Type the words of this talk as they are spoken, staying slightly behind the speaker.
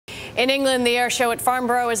In England, the air show at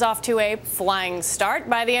Farnborough is off to a flying start.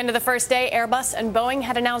 By the end of the first day, Airbus and Boeing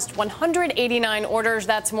had announced 189 orders.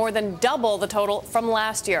 That's more than double the total from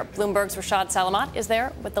last year. Bloomberg's Rishaad Salamat is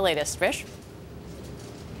there with the latest. Rish?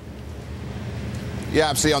 Yeah,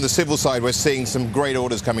 absolutely. On the civil side, we're seeing some great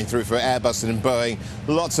orders coming through for Airbus and Boeing.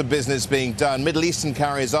 Lots of business being done. Middle Eastern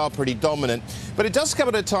carriers are pretty dominant. But it does come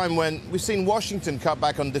at a time when we've seen Washington cut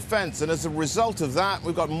back on defense. And as a result of that,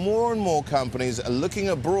 we've got more and more companies looking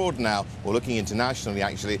abroad now, or looking internationally,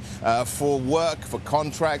 actually, for work, for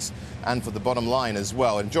contracts, and for the bottom line as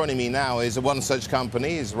well. And joining me now is one such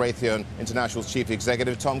company, is Raytheon International's Chief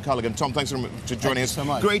Executive, Tom Culligan. Tom, thanks for joining us. Thank you so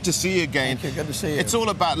much. Great to see you again. Thank you. Good to see you. It's all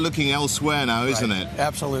about looking elsewhere now, isn't it?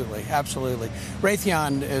 Absolutely, absolutely.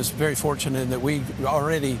 Raytheon is very fortunate in that we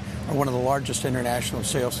already are one of the largest international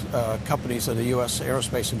sales companies of the U.S.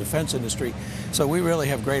 aerospace and defense industry. So we really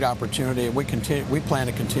have great opportunity, and we plan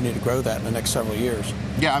to continue to grow that in the next several years.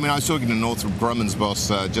 Yeah, I mean, I was talking to Northrop Grumman's boss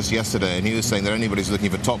just yesterday, and he was saying that anybody who's looking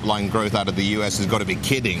for top-line growth out of the U.S. has got to be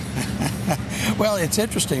kidding. Well, it's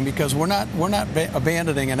interesting because we're not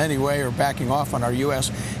abandoning in any way or backing off on our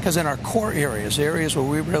U.S. because in our core areas, areas where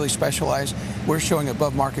we really specialize, we're showing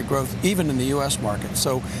above-market growth even in the U.S. market.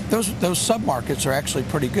 So those sub-markets are actually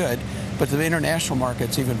pretty good, but the international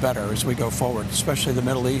market's even better as we go forward, especially the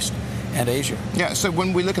Middle East and Asia. Yeah, so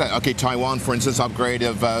when we look at, okay, Taiwan, for instance, upgrade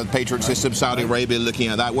of Patriot systems, Saudi Arabia looking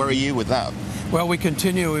at that, where are you with that? Well, we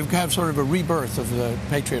continue. We've got sort of a rebirth of the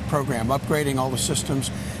Patriot program, upgrading all the systems,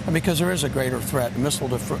 and because there is a greater threat, missile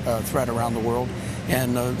threat around the world,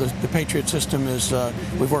 and the Patriot system is,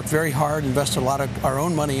 we've worked very hard, invested a lot of our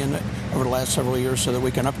own money in it over the last several years so that we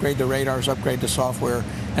can upgrade the radars, upgrade the software,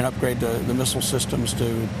 and upgrade the missile systems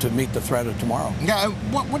to meet the threat of tomorrow. Yeah,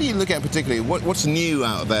 what do you look at particularly? What's new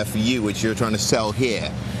out there for you, which you're trying to sell here?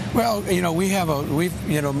 Well, you know,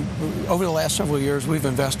 over the last several years, we've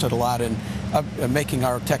invested a lot in making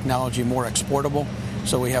our technology more exportable.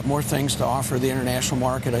 So we have more things to offer the international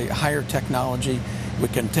market, a higher technology. We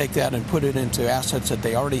can take that and put it into assets that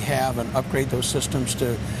they already have and upgrade those systems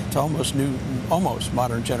to almost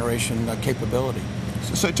modern generation capability.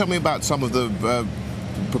 So tell me about some of the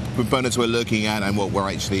components we're looking at and what we're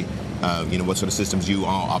actually what sort of systems you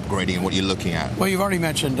are upgrading and what you're looking at. Well, you've already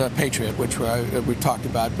mentioned Patriot, which we talked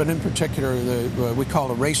about, but in particular, we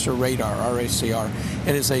call it Racer Radar, RACR.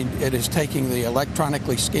 It is taking the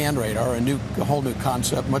electronically scanned radar, a whole new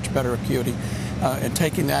concept, much better acuity, and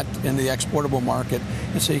taking that in the exportable market.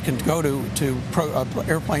 And so you can go to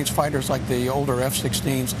airplanes, fighters like the older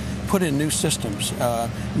F-16s, put in new systems,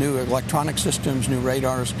 new electronic systems, new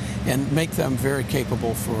radars, and make them very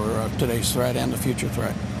capable for today's threat and the future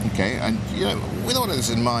threat. Okay, and with all of this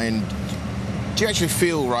in mind, do you actually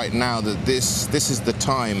feel right now that this is the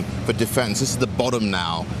time for defense? This is the bottom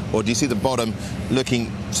now, or do you see the bottom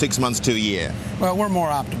looking 6 months to a year? Well, we're more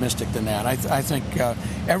optimistic than that. I think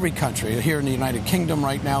every country, here in the United Kingdom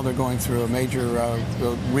right now, they're going through a major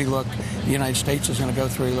relook. The United States is going to go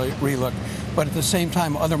through a relook. But at the same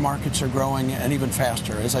time, other markets are growing and even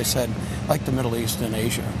faster. As I said, like the Middle East and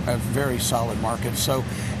Asia, have very solid markets. So,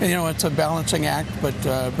 it's a balancing act, but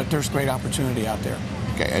there's great opportunity out there.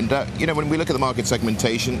 Okay, and when we look at the market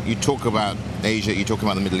segmentation, you talk about Asia, you talk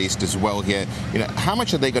about the Middle East as well here. How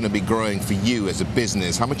much are they going to be growing for you as a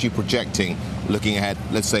business? How much are you projecting looking ahead,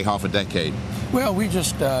 let's say, half a decade? Well, we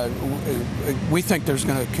think there's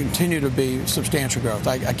going to continue to be substantial growth.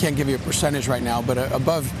 I can't give you a percentage right now, but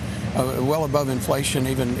well above inflation,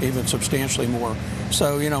 even substantially more.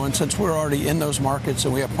 So, and since we're already in those markets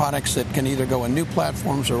and we have products that can either go on new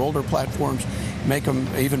platforms or older platforms, make them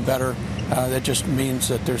even better, that just means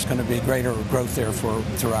that there's going to be greater growth there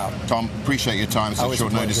throughout. Tom, appreciate your time. It's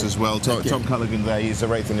short notice as well. Tom Culligan there, he's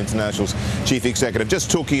Raytheon International's Chief Executive. Just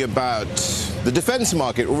talking about the defense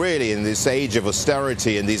market, really, in this age of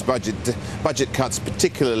austerity and these budget cuts,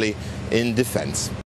 particularly in defense.